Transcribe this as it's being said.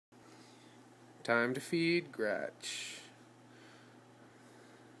Time to feed Gratch.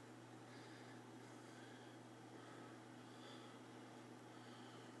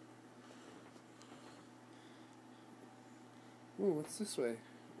 Ooh, what's this way?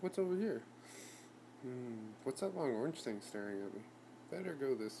 What's over here? What's that long orange thing staring at me? Better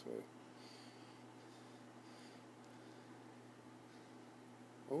go this way.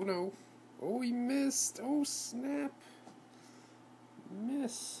 Oh no. Oh, he missed. Oh, snap.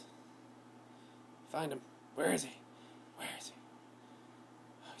 Miss. Find him. Where is he? Where is he?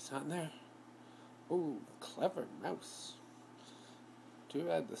 Oh, he's not in there. Oh, clever mouse. Too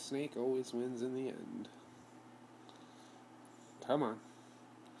bad the snake always wins in the end. Come on.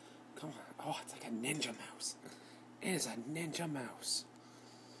 Come on. Oh, it's like a ninja mouse. It is a ninja mouse.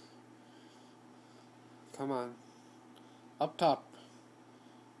 Come on. Up top.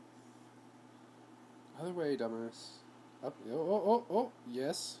 Other way, dumbass. Up. Oh.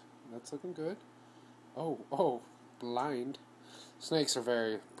 Yes. That's looking good. Oh. Blind. Snakes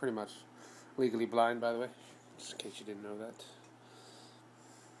are pretty much legally blind, by the way. Just in case you didn't know that.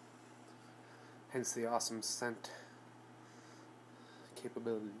 Hence the awesome scent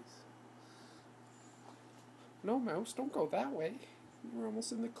capabilities. No, mouse, don't go that way. You're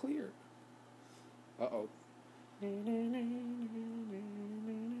almost in the clear. Uh-oh.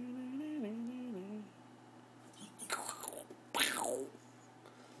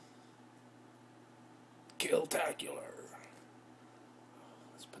 Killtacular.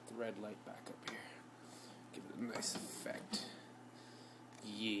 Let's put the red light back up here. Give it a nice effect.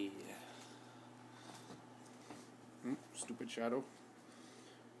 Yeah. Stupid shadow.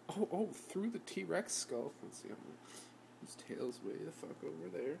 Oh, through the T-Rex skull. Let's see how his tail's way the fuck over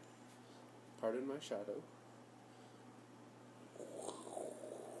there. Pardon my shadow.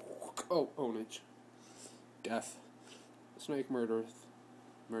 Oh, ownage. Death. Snake murdereth.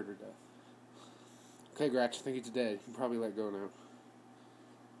 Murder death. Okay, Gratch, I think he's dead. You can probably let go now.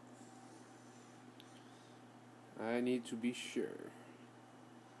 I need to be sure.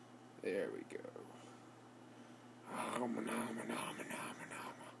 There we go.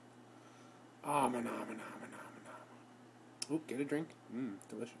 Oh, get a drink.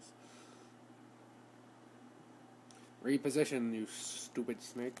 Delicious. Reposition, you stupid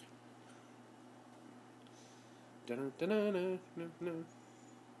snake.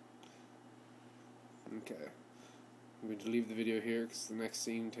 Okay. I'm going to leave the video here because the next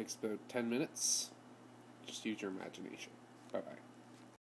scene takes about 10 minutes. Just use your imagination. Bye-bye.